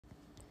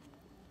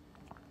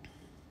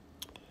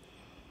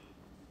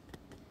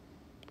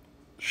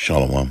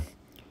Shalom,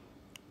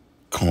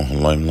 Kol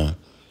Halimna,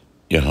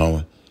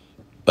 Yahweh,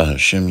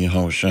 Bahashem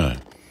Yahweh Shai,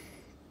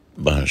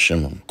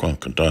 Bahashem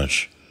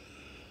Kwakadash.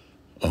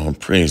 All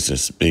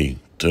praises be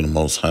to the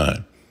Most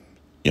High,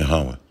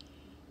 Yahweh,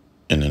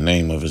 in the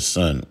name of His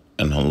Son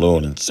and our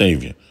Lord and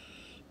Savior,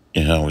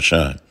 Yahweh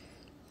Shai.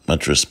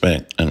 Much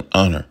respect and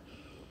honor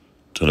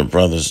to the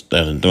brothers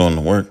that are doing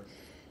the work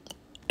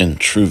in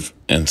truth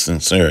and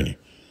sincerity,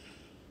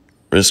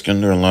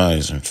 risking their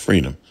lives and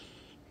freedom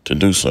to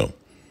do so,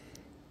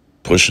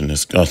 pushing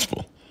this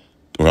gospel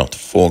throughout the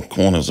four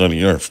corners of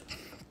the earth.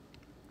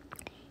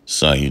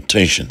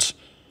 Salutations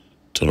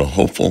to the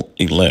hopeful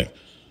elect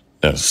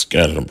that is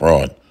scattered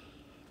abroad.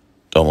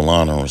 Double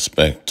honor and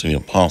respect to the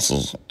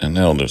apostles and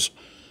elders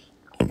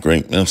of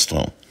Great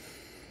Millstone.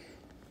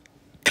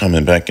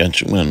 Coming back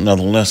at you with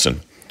another lesson.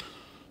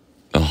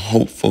 The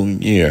hopeful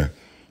year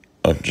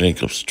of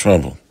Jacob's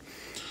trouble.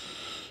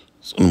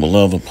 So the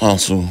beloved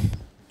apostle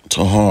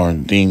Tahar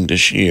deemed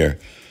this year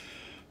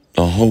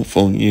the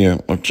hopeful year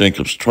of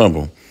Jacob's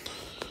trouble.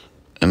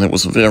 And it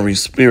was very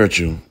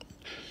spiritual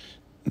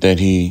that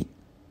he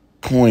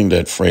coined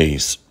that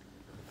phrase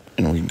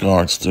in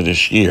regards to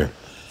this year.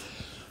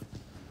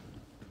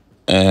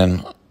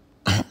 And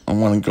I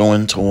want to go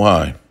into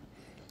why.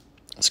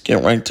 Let's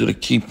get right to the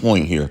key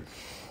point here.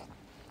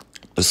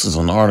 This is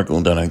an article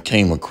that I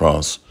came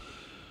across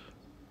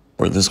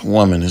where this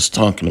woman is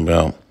talking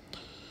about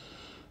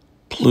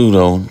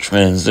Pluto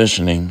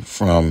transitioning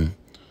from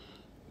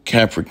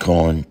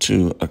Capricorn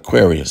to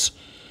Aquarius.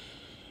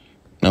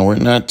 Now, we're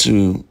not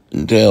to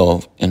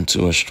delve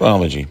into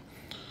astrology.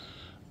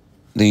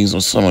 These are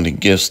some of the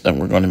gifts that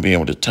we're going to be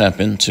able to tap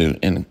into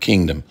in the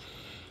kingdom,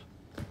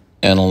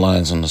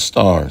 analyzing the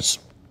stars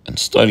and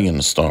studying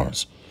the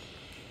stars.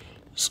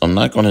 So I'm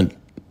not going to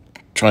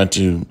try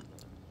to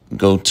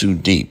go too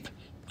deep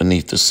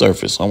beneath the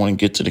surface. I want to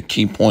get to the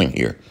key point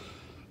here,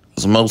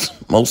 because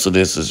most of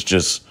this is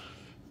just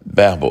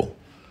babble.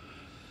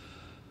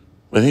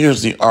 But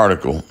here's the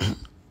article,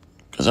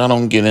 because I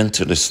don't get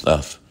into this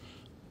stuff,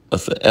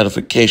 but for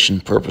edification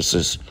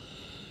purposes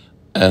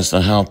as to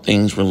how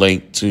things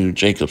relate to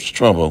Jacob's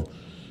trouble,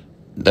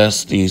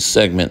 that's the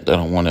segment that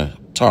I want to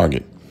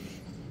target.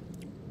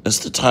 That's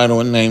the title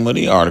and name of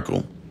the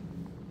article.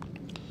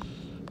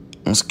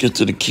 Let's get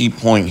to the key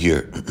point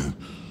here.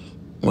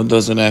 What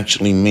does it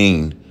actually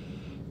mean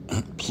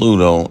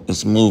Pluto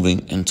is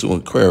moving into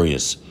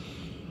Aquarius?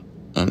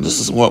 And this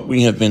is what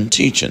we have been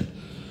teaching.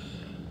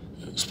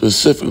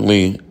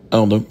 Specifically,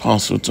 Elder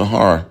Apostle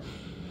Tahar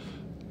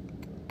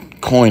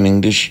coining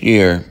the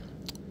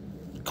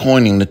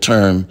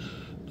term,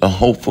 the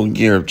hopeful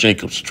year of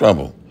Jacob's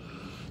trouble.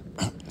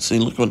 See,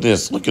 look at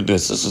this.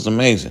 This is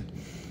amazing.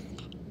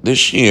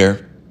 This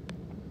year,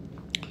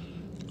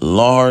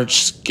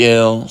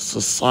 large-scale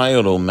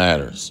societal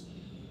matters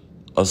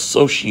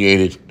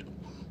associated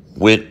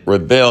with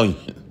rebellion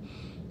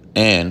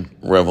and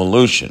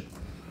revolution.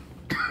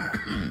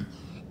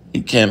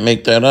 You can't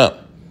make that up.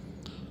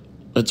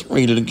 Let's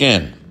read it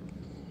again.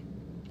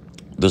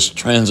 This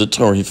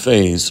transitory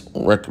phase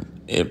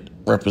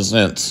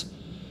represents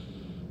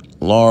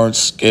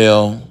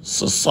large-scale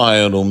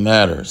societal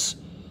matters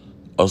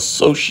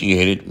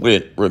associated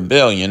with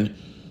rebellion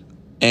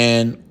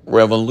and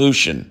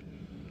revolution,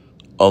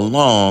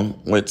 along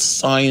with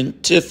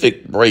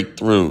scientific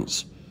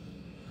breakthroughs.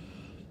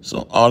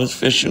 So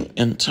artificial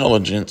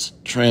intelligence,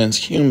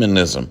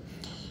 transhumanism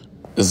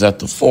is at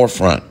the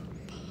forefront.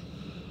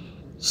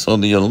 So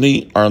the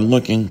elite are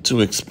looking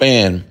to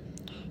expand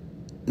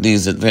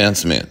these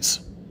advancements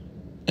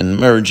in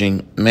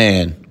merging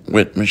man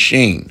with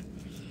machine.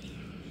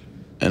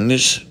 And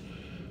this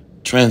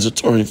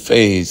transitory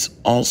phase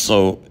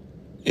also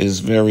is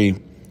very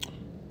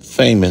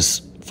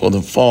famous for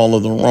the fall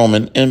of the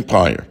Roman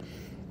Empire.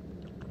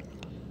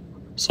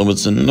 So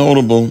it's a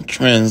notable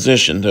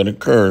transition that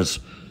occurs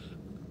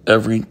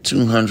every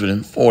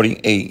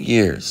 248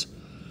 years.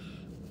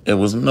 It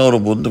was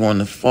notable during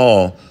the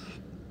fall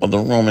of the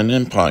Roman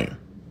Empire.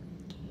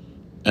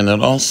 And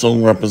it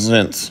also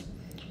represents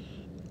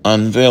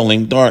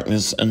unveiling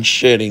darkness and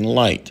shedding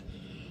light.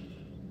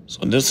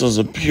 So this is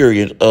a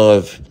period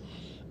of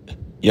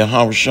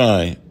Yahweh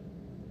Shai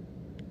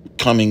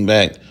coming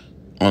back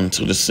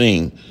onto the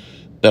scene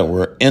that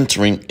we're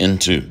entering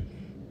into.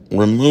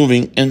 We're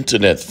moving into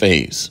that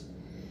phase.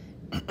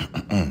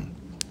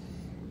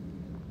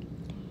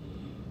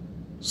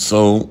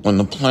 So when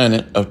the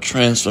planet of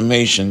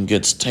transformation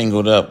gets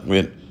tangled up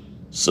with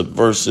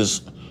subversive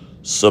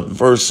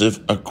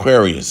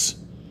Aquarius,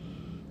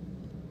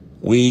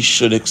 we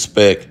should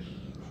expect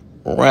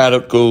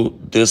radical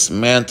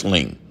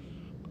dismantling,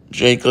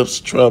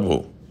 Jacob's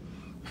trouble,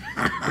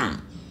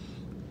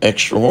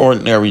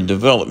 extraordinary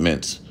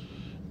developments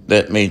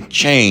that may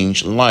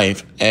change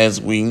life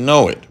as we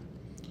know it,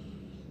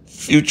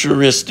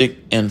 futuristic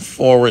and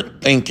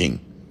forward thinking.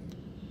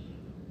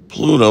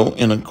 Pluto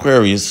in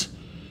Aquarius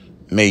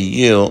may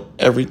yield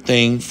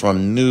everything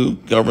from new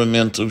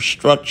governmental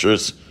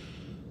structures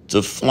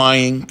to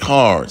flying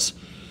cars.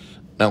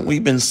 Now,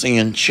 we've been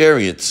seeing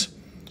chariots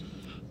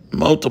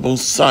multiple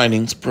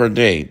sightings per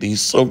day,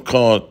 these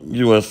so-called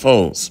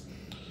UFOs.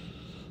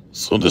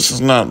 So this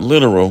is not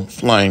literal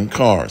flying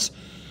cars.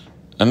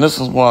 And this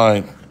is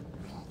why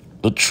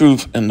the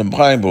truth in the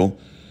Bible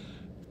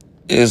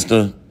is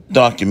the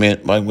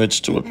document by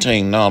which to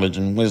obtain knowledge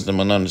and wisdom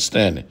and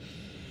understanding,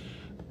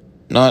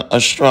 not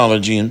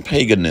astrology and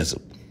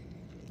paganism.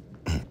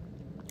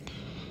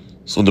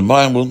 So the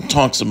Bible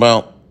talks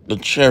about the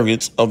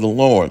chariots of the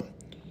Lord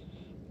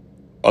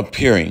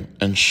appearing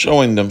and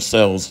showing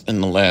themselves in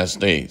the last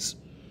days.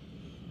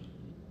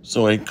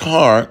 So a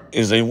car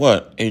is a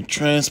what? A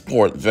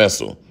transport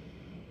vessel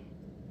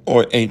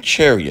or a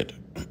chariot,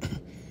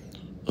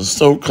 the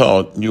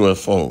so-called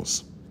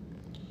UFOs.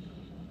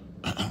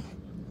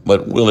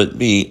 But will it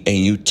be a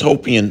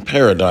utopian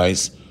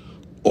paradise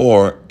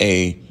or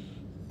a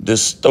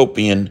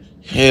dystopian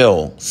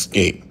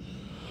hellscape?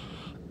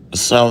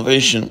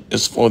 Salvation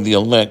is for the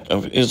elect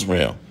of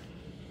Israel.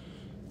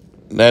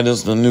 That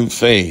is the new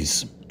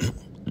phase.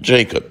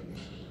 Jacob.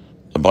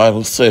 The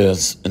Bible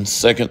says in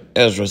 2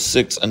 Ezra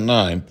 6 and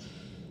 9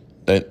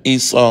 that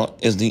Esau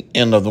is the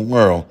end of the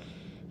world.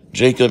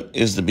 Jacob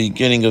is the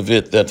beginning of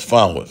it that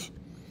followeth.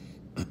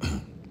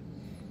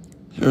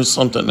 Here's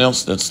something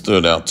else that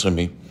stood out to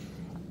me.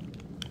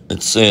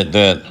 It said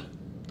that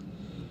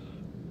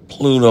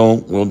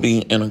Pluto will be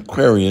in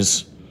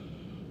Aquarius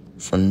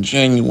from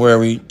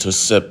January to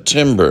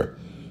September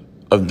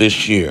of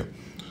this year.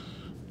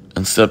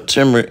 And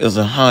September is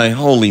a high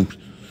holy,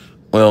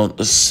 the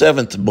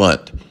 7th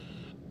month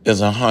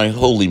is a high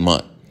holy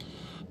month,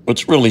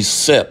 which really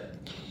Sep,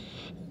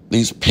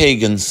 these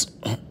pagans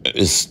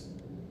is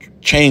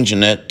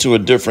changing that to a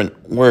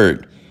different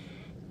word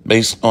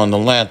based on the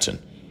Latin.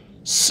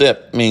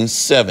 Sep means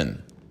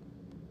 7.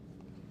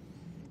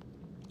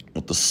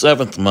 But the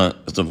 7th month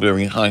is a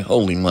very high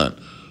holy month,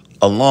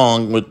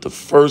 along with the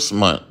 1st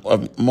month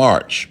of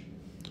March.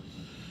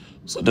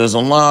 So there's a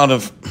lot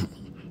of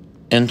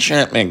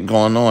enchantment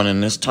going on in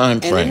this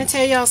time frame. And let me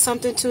tell y'all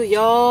something too.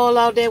 Y'all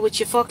out there with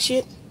your fuck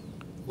shit,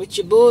 with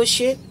your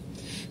bullshit,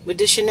 with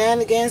the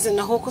shenanigans and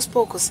the hocus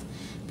pocus.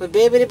 But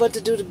baby, they about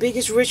to do the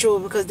biggest ritual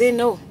because they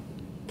know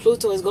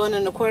Pluto is going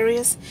in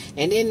Aquarius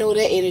and they know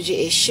that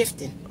energy is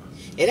shifting.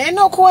 It ain't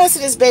no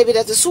coincidence, baby,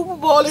 that the Super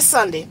Bowl is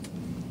Sunday,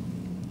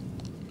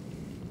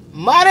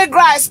 Mardi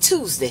Gras is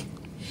Tuesday,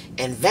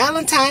 and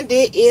Valentine's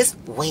Day is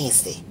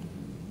Wednesday.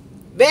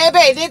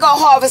 Baby, they gonna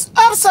harvest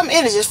up some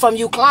energies from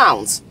you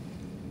clowns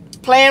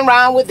playing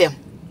around with them.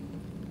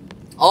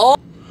 Oh.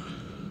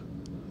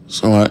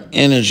 So our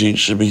energy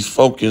should be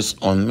focused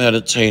on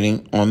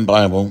meditating on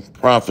Bible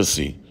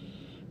prophecy.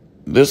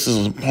 This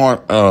is a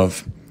part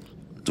of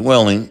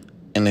dwelling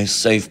in a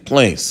safe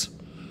place.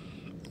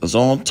 There's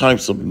all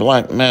types of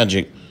black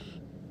magic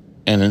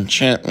and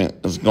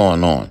enchantment is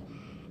going on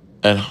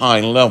at high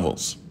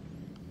levels.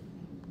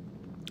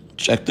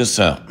 Check this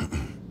out.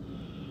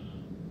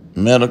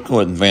 Medical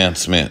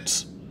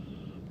advancements,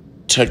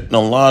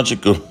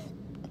 technological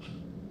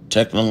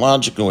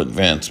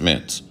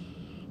advancements,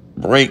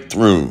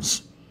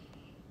 breakthroughs.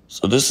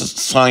 So this is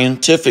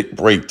scientific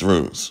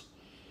breakthroughs.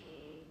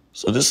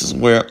 So this is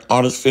where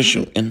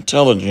artificial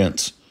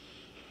intelligence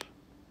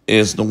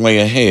is the way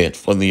ahead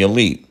for the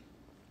elite.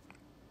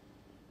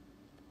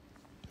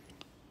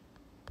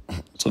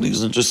 So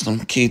these are just some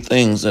key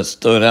things that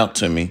stood out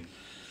to me.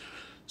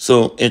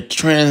 So it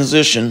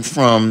transitioned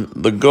from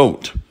the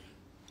goat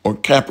or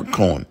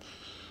Capricorn.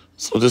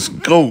 So this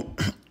goat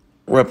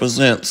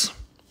represents,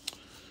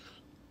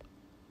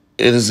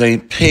 it is a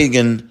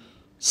pagan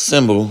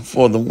symbol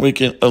for the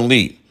wicked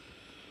elite.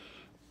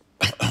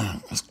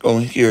 Let's go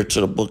here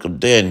to the book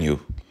of Daniel.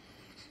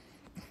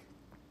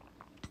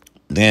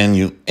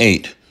 Daniel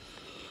 8.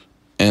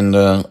 And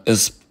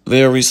it's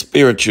very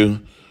spiritual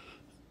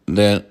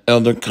that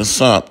Elder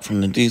Chap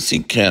from the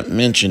DC camp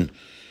mentioned.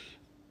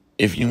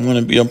 If you want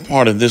to be a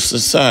part of this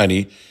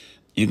society,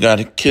 you got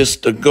to kiss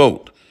the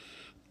goat.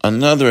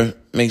 Another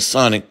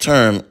Masonic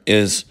term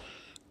is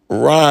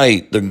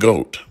ride the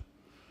goat.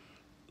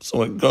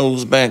 So it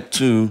goes back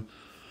to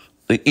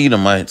the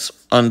Edomites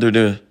under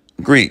the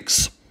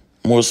Greeks,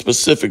 more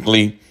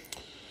specifically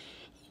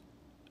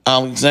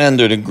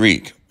Alexander the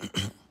Greek.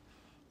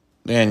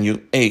 Daniel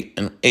 8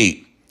 and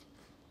 8.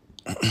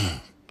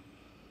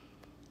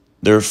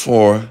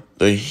 Therefore,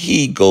 the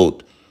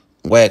he-goat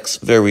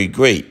waxed very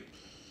great,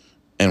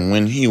 and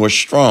when he was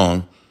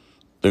strong,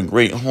 the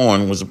great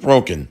horn was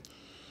broken,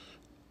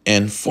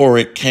 and for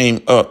it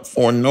came up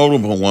 4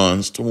 notable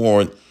ones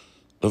toward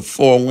the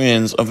 4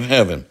 winds of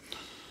heaven,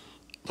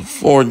 the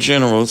 4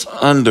 generals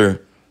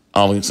under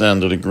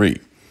Alexander the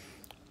Greek,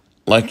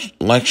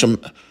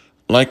 Lycomachus,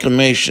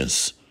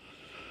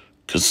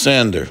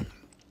 Cassander,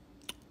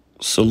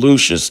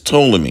 Seleucus,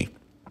 Ptolemy.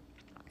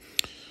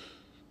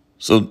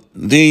 So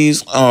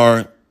these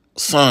are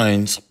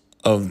signs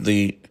of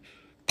the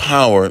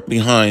power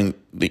behind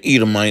the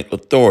Edomite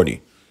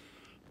authority.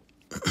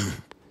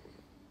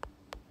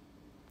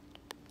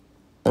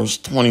 Verse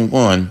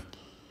 21,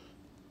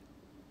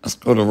 let's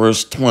go to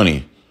verse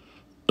 20.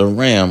 The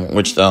ram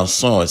which thou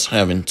sawest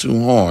having 2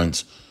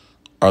 horns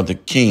are the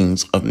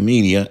kings of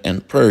Media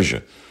and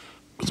Persia.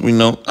 Because we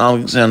know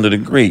Alexander the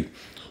Great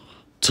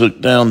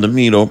took down the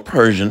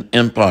Medo-Persian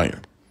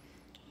Empire.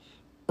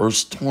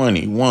 Verse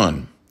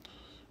 21,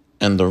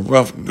 and the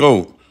rough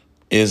goat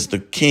is the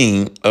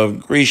king of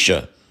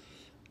Grecia,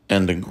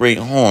 and the great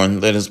horn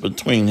that is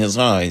between his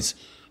eyes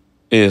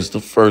is the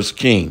first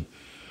king.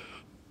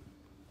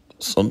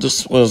 So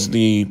this was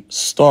the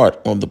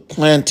start of the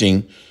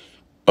planting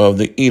of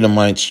the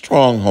Edomite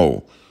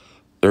stronghold,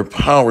 their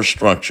power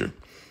structure.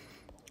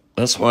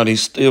 That's why they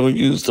still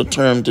use the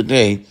term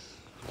today,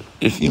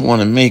 if you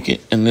want to make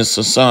it in this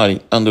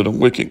society under the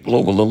wicked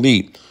global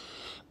elite,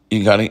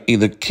 you got to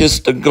either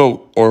kiss the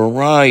goat or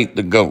ride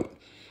the goat.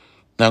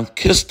 Now,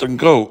 kiss the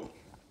goat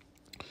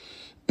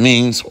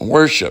means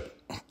worship,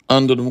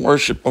 under the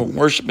worship or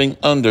worshiping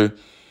under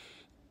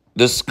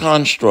this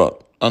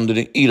construct, under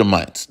the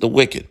Edomites, the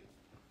wicked.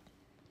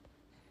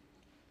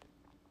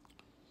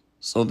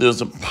 So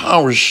there's a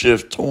power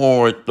shift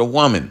toward the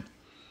woman.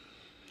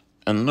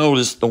 And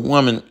notice the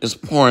woman is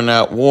pouring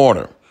out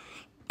water.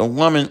 The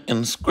woman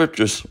in the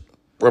scriptures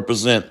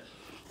represent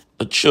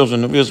the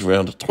children of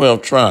Israel, the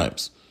 12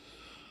 tribes.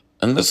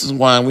 And this is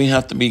why we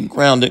have to be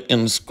grounded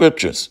in the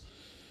scriptures,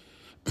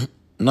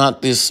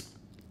 not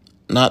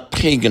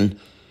pagan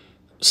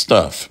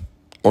stuff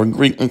or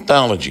Greek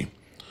mythology.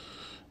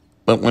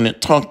 But when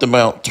it talked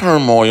about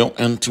turmoil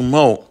and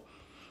tumult,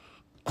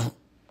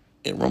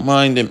 it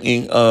reminded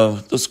me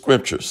of the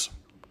scriptures.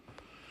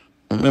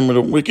 Remember,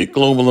 the wicked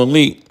global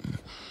elite,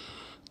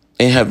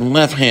 they have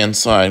left-hand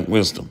side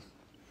wisdom.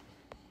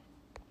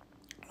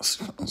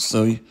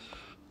 So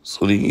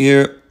the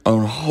year, a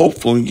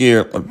hopeful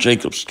year of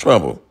Jacob's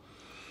trouble.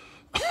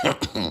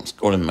 Let's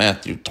go to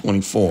Matthew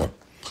 24.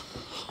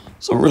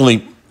 So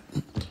really,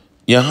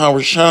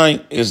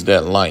 Yahawashi is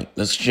that light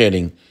that's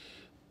shedding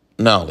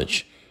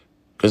knowledge,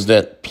 because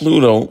that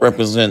Pluto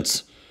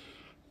represents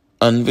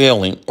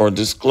unveiling or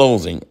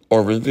disclosing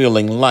or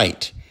revealing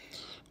light,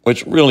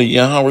 which really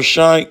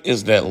Yahawashi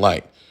is that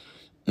light,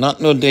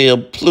 not no day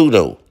of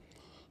Pluto.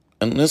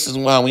 And this is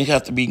why we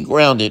have to be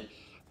grounded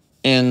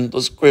in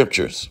the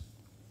scriptures.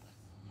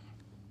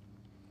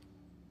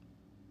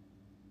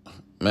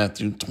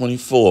 Matthew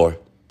 24,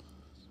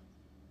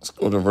 let's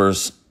go to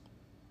verse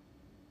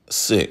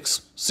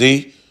 6.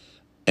 See,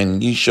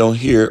 and ye shall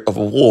hear of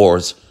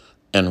wars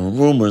and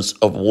rumors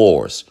of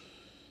wars.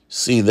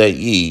 See that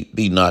ye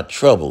be not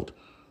troubled,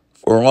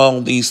 for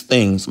all these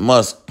things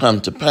must come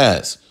to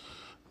pass,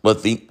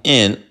 but the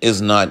end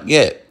is not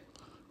yet.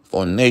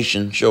 For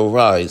nation shall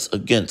rise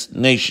against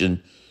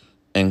nation,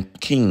 and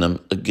kingdom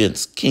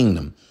against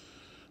kingdom.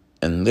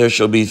 And there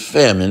shall be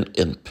famine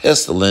and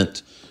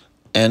pestilence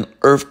and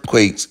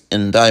earthquakes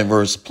in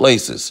diverse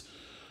places.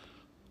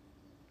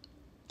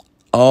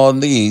 All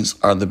these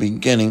are the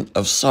beginning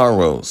of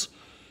sorrows.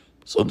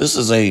 So this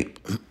is a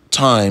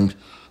time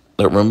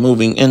that we're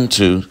moving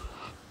into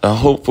a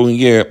hopeful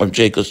year of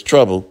Jacob's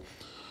trouble,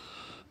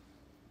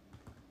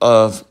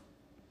 of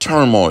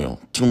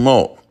turmoil,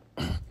 tumult,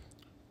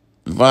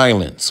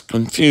 violence,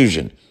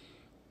 confusion,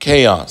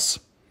 chaos.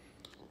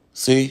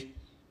 See,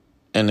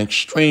 an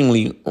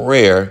extremely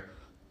rare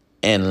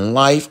and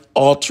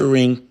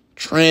life-altering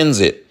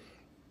transit.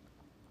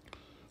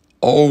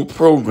 Old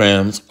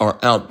programs are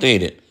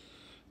outdated,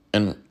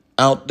 and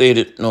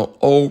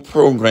old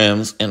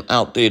programs and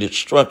outdated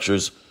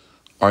structures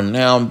are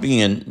now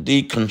being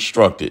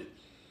deconstructed.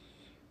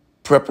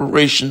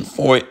 Preparation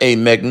for a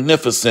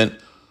magnificent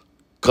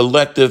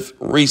collective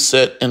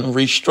reset and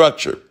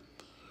restructure.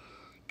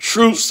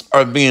 Truths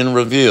are being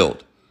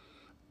revealed,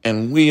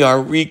 and we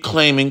are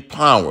reclaiming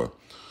power.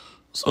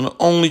 So the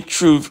only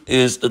truth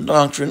is the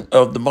doctrine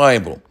of the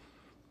Bible.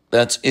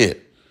 That's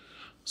it.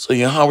 So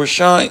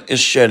Yahawashi is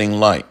shedding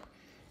light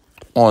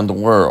on the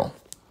world.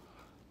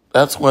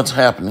 That's what's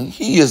happening.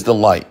 He is the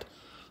light,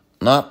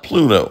 not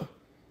Pluto.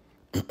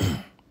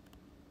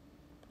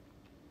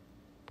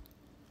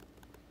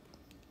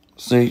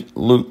 See,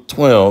 Luke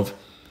 12,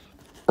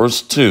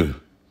 verse 2.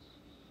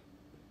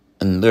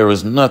 And there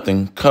is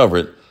nothing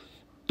covered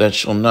that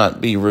shall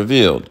not be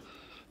revealed,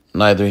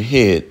 neither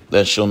hid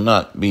that shall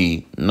not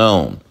be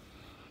known.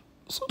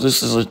 So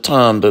this is a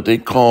time that they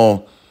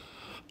call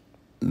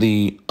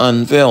the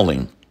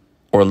unveiling,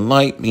 or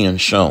light being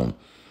shown.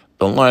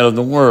 The light of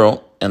the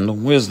world and the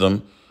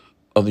wisdom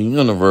of the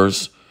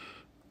universe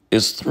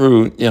is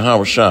through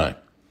Yahawashi.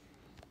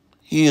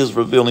 He is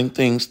revealing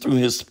things through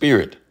his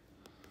spirit.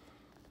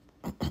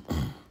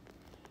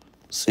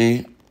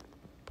 See,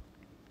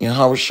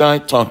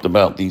 Yahawashi talked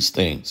about these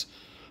things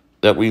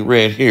that we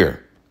read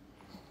here.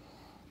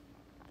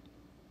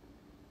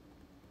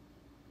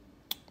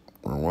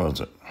 Where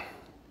was it?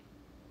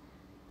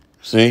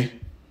 See?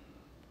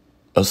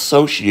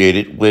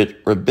 Associated with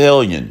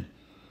rebellion,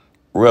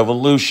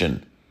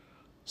 revolution,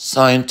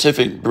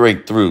 scientific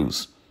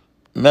breakthroughs,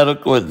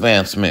 medical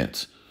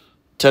advancements,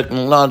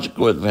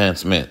 technological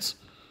advancements.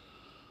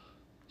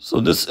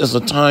 So this is a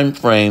time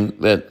frame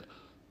that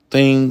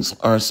things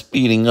are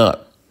speeding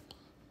up,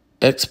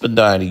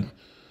 expediting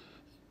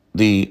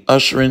the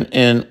ushering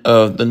in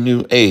of the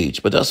new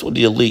age. But that's what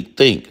the elite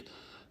think,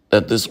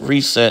 that this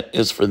reset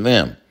is for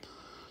them.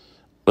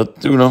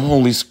 But through the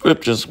Holy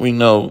Scriptures, we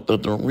know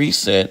that the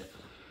reset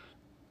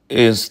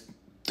is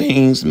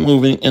things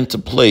moving into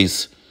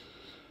place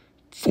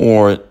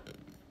for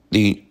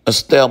the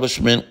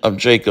establishment of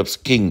Jacob's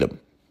kingdom,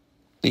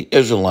 the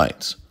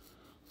Israelites.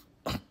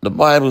 The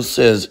Bible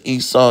says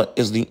Esau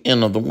is the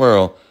end of the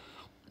world.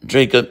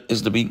 Jacob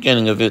is the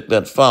beginning of it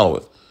that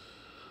followeth.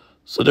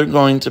 So they're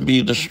going to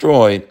be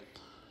destroyed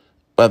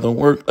by the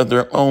work of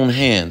their own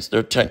hands,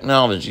 their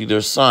technology,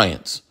 their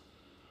science,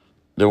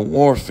 their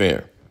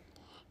warfare,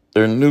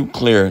 their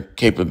nuclear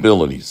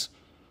capabilities.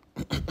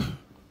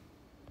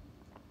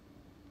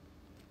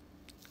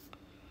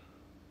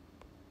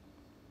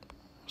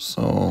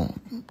 So,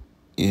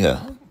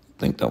 yeah, I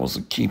think that was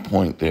a key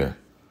point there.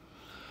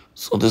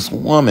 So this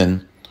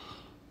woman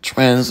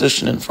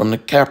transitioning from the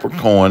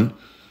Capricorn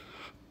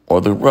or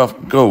the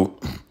rough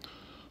goat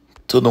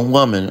to the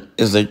woman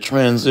is a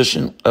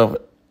transition of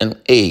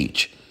an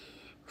age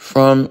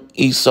from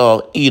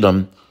Esau,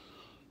 Edom,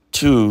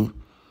 to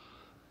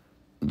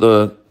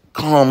the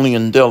calmly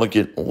and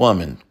delicate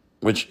woman,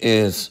 which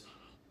is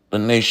the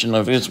nation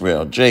of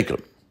Israel,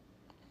 Jacob.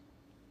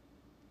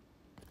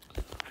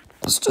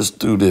 Let's just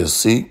do this.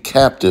 See,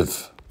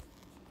 captive,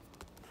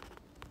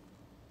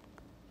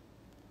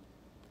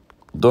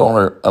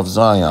 daughter of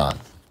Zion.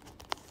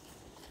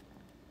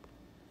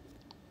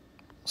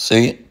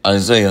 See,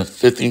 Isaiah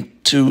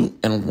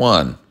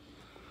 52:1.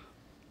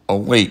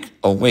 Awake,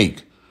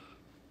 awake,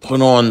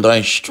 put on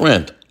thy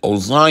strength, O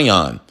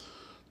Zion.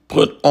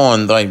 Put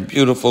on thy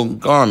beautiful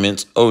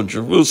garments, O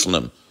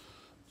Jerusalem,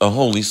 a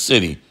holy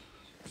city.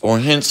 For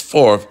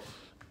henceforth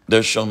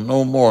there shall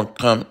no more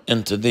come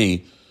into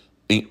thee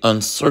the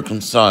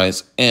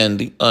uncircumcised and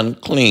the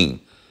unclean.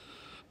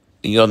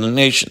 The other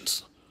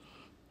nations,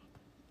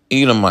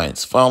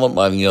 Edomites, followed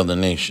by the other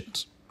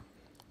nations.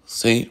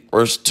 See,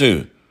 verse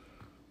 2.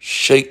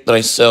 Shake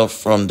thyself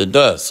from the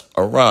dust,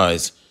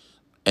 arise,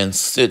 and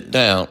sit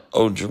down,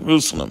 O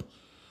Jerusalem.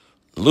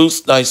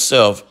 Loose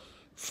thyself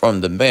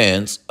from the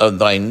bands of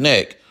thy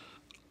neck,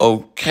 O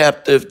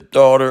captive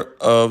daughter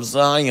of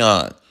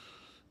Zion.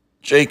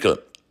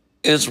 Jacob,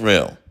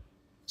 Israel.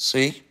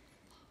 See?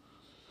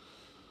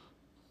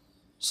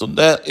 So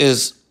that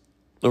is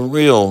the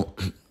real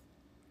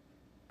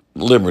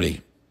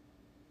liberty,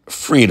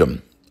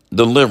 freedom,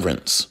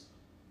 deliverance.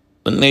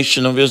 The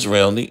nation of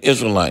Israel, the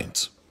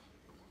Israelites.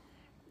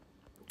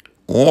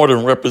 Water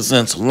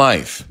represents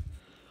life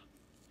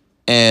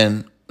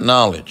and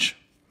knowledge.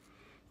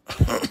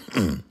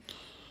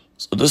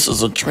 So this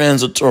is a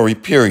transitory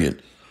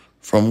period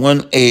from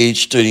one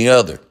age to the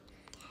other,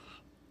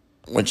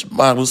 which the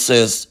Bible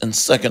says in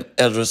 2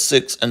 Ezra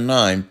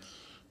 6:9,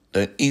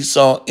 that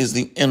Esau is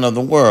the end of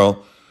the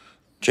world,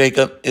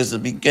 Jacob is the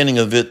beginning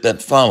of it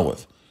that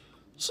followeth.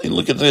 See,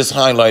 look at this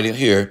highlighted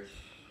here.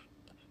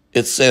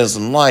 It says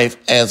life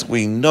as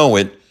we know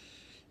it,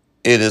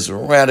 it is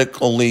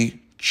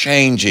radically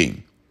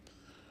changing.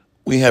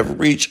 We have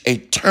reached a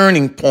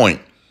turning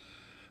point.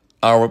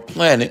 Our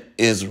planet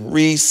is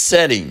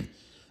resetting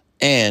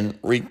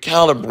and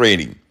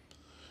recalibrating.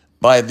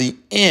 By the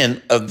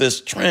end of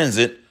this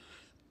transit,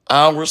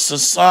 our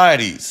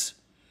societies,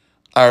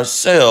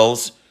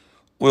 ourselves,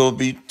 will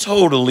be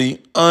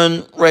totally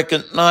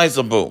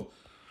unrecognizable.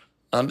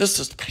 Now, this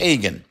is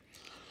pagan,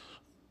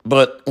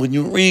 but when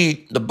you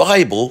read the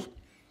Bible,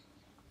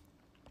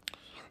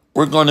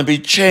 we're going to be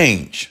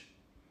changed.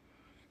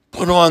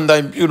 Put on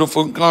thy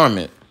beautiful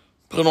garment.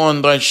 Put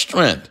on thy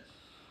strength.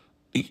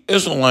 The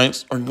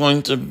Israelites are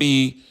going to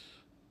be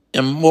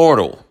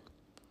immortal.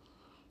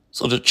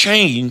 So the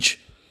change,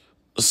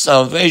 the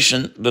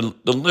salvation, the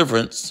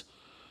deliverance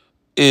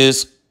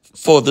is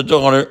for the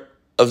daughter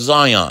of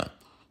Zion,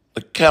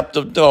 the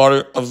captive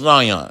daughter of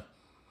Zion.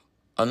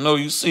 I know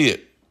you see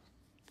it.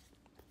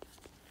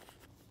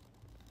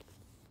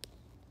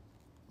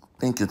 I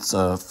think it's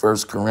 1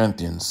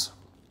 Corinthians.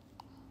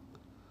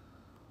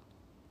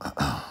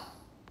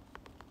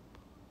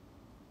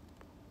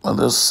 Well,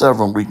 there's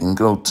several we can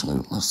go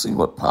to. Let's see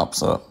what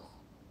pops up.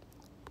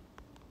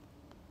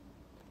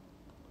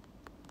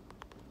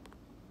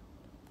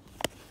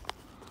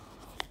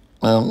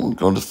 Well, we'll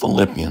go to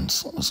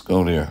Philippians. Let's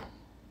go there.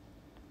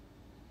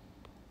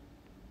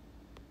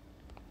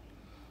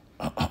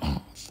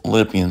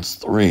 Philippians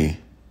 3.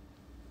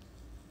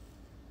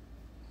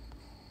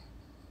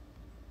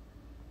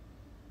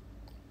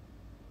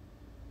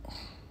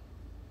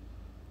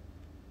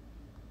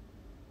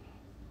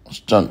 Let's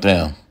jump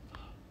down.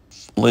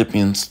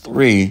 Philippians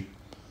 3,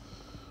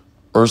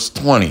 verse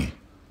 20.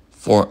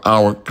 For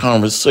our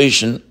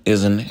conversation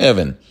is in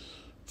heaven,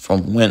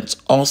 from whence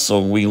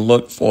also we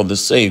look for the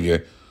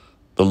Savior,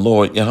 the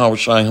Lord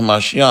Yahushua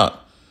HaMashiach,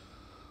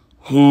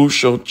 who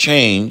shall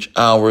change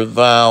our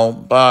vile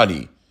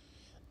body,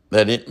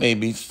 that it may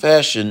be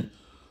fashioned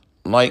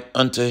like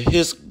unto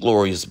his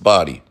glorious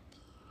body,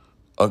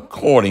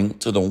 according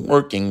to the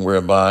working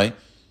whereby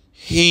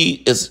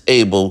he is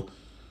able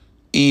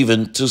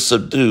even to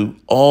subdue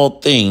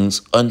all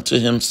things unto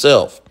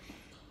himself.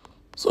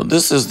 So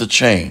this is the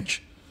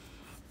change.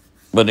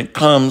 But it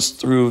comes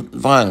through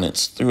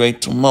violence, through a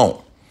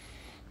tumult,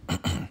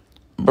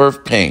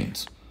 birth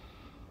pains.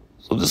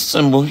 So this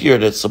symbol here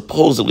that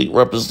supposedly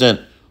represent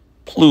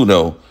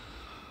Pluto,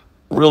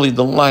 really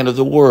the light of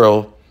the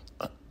world,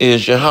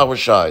 is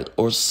Yahushai,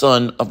 or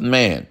Son of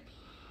Man.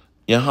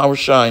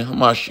 Yahushai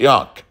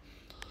Hamashiach,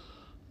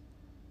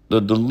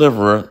 the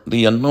deliverer,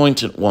 the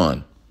anointed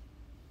one.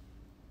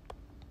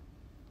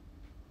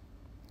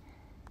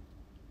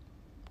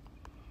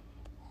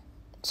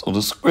 So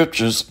the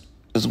scriptures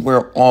is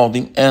where all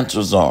the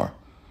answers are.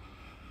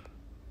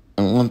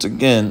 And once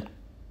again,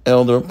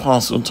 Elder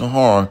Apostle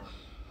Tahar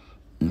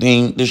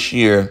deemed this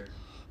year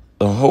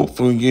the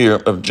hopeful year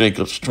of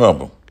Jacob's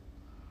trouble.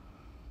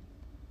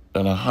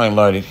 And I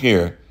highlighted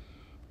here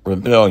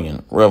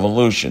rebellion,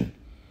 revolution,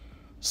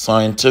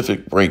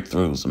 scientific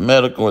breakthroughs,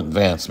 medical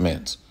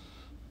advancements,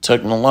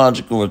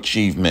 technological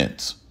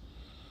achievements.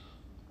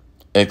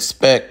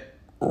 Expect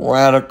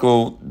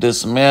radical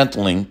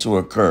dismantling to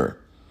occur.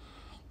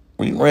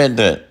 We read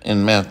that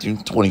in Matthew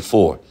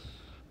 24.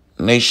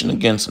 Nation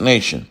against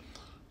nation,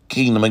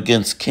 kingdom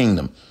against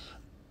kingdom.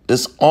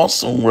 This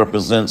also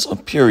represents a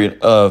period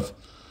of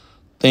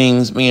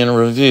things being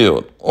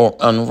revealed or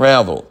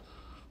unraveled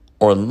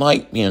or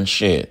light being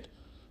shed.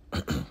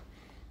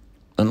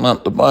 And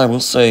not the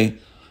Bible say,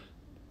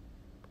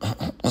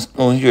 let's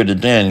go here to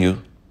Daniel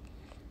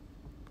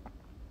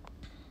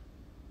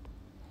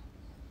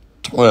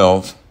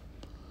 12.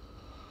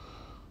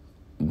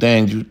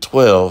 Daniel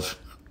 12,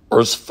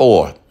 verse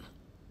 4.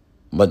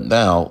 But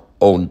thou,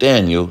 O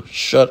Daniel,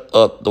 shut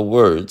up the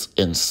words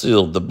and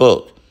seal the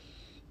book,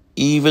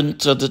 even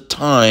to the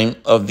time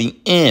of the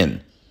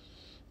end.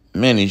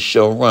 Many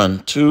shall run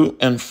to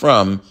and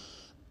from,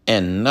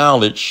 and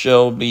knowledge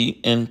shall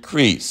be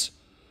increased.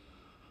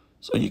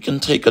 So you can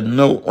take a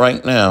note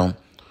right now,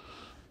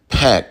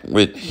 packed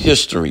with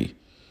history,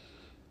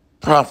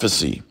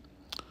 prophecy,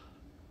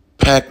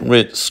 packed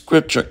with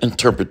scripture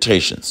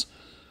interpretations.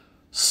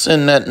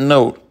 Send that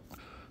note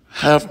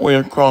halfway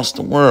across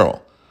the world.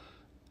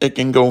 It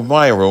can go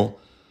viral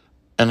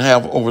and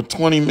have over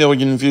 20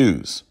 million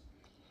views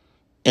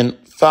in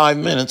 5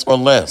 minutes or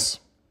less.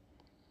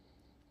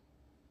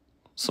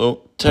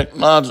 So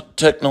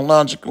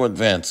technological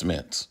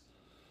advancements,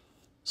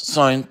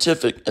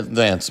 scientific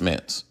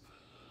advancements,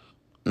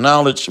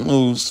 knowledge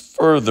moves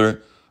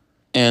further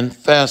and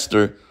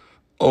faster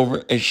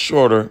over a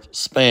shorter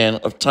span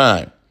of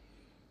time.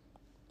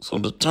 So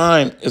the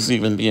time is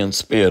even being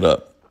sped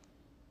up.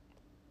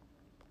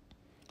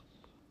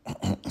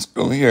 Let's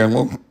go here and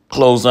we'll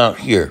close out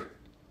here.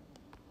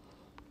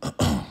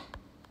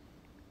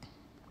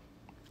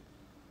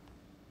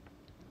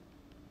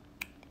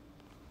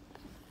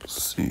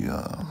 See,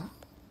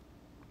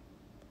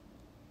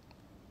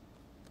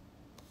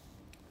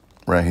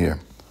 right here.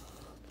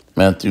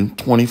 Matthew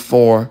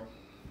 24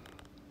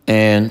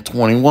 and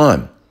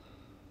 21.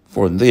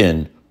 For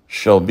then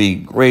shall be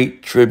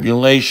great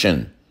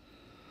tribulation.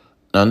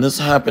 Now this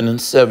happened in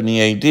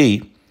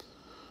 70 AD,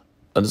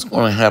 but it's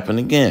going to happen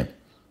again.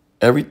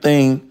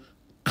 Everything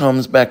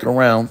comes back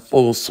around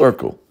full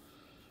circle.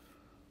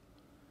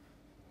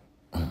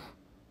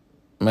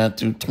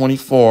 Matthew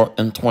 24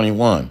 and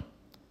 21.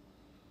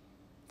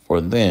 For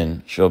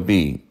then shall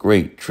be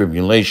great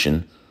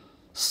tribulation,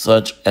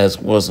 such as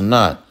was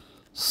not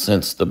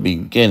since the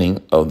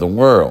beginning of the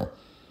world,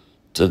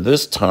 to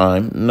this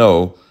time,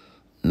 no,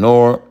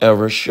 nor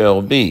ever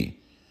shall be.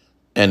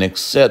 And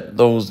except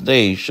those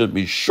days should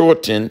be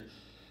shortened,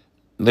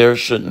 there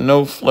should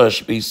no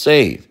flesh be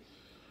saved.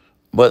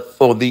 But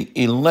for the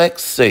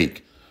elect's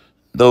sake,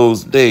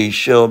 those days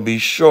shall be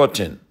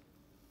shortened.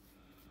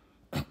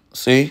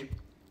 See?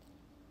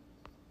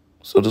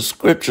 So the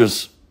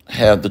scriptures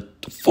have the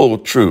full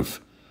truth.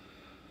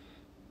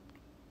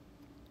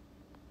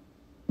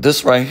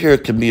 This right here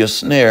can be a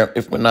snare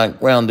if we're not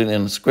grounded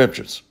in the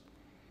scriptures.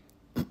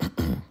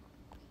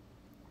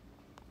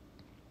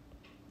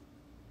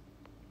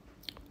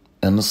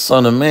 And the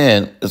Son of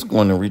Man is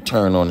going to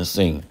return on the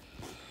scene,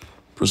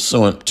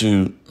 pursuant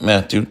to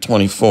Matthew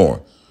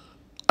 24,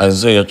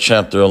 Isaiah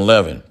chapter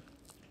 11.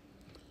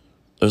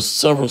 There's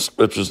several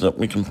scriptures that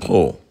we can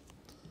pull.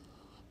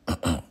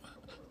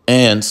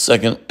 And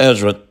 2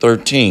 Ezra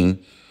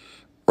 13,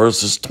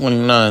 verses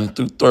 29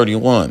 through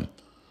 31,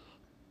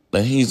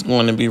 that he's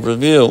going to be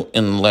revealed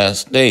in the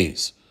last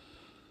days.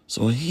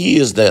 So he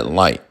is that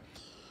light.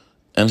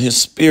 And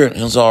his spirit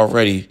has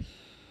already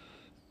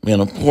been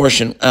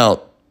apportioned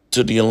out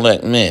to the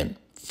elect men,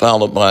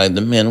 followed by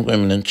the men,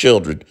 women, and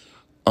children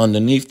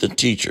underneath the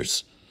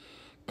teachers.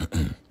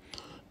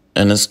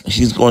 And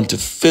he's going to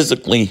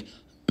physically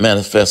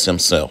manifest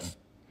himself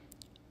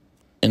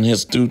in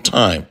his due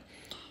time,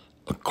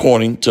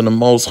 according to the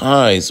Most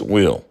High's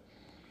will.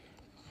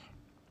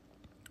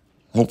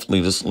 Hopefully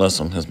this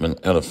lesson has been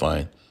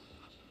edifying.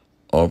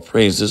 All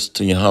praises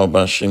to Yahweh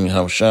B'Shem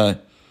Yahushai,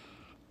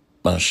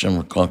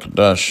 B'Shem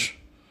Rakakadash.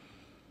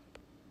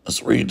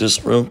 Let's read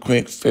this real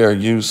quick. Fair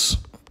Use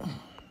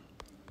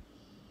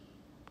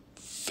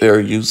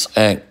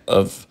Act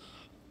of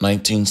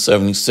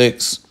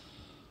 1976,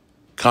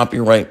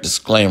 copyright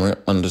disclaimer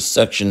under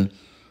Section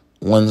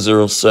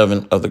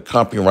 107 of the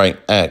Copyright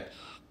Act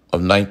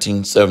of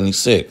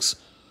 1976.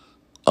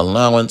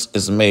 Allowance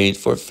is made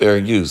for fair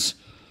use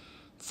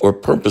for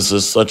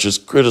purposes such as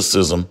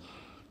criticism,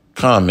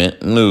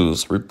 comment,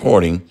 news,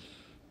 reporting,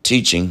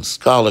 teaching,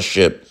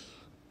 scholarship,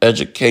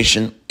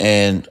 education,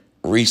 and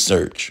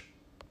research.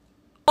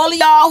 All of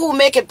y'all who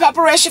making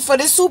preparation for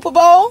this Super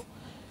Bowl,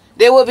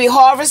 they will be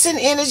harvesting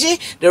energy.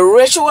 The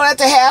ritual at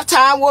the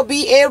halftime will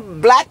be a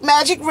black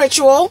magic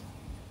ritual.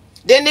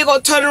 Then they're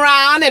going to turn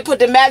around and put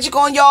the magic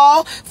on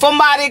y'all for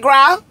Mardi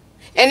Gras.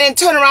 And then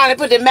turn around and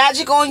put the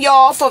magic on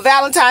y'all for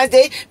Valentine's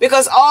Day.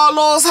 Because all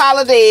those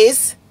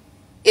holidays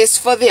is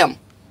for them.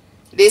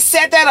 They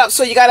set that up.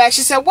 So you got to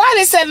actually say, why are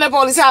they setting up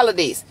all these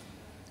holidays?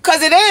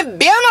 Because it ain't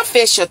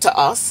beneficial to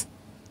us.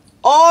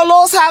 All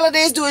those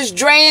holidays do is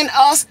drain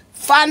us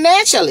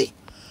financially.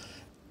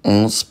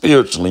 And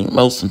spiritually,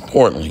 most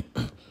importantly.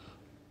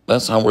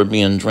 That's how we're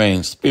being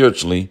drained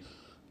spiritually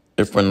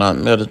if we're not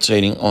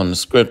meditating on the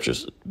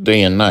scriptures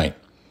day and night.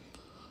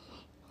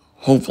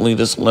 Hopefully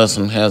this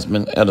lesson has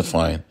been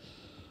edifying.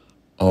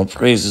 All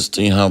praises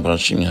to Yahweh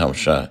Hashem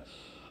Yahushai,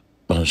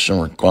 Hashem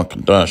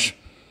Kwakadash,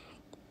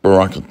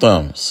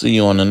 Barakatham. See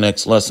you on the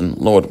next lesson,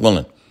 Lord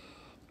willing.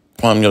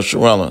 Kwam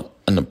Yosharala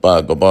and the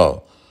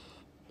Bible.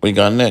 We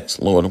got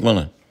next, Lord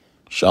willing.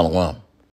 Shalom.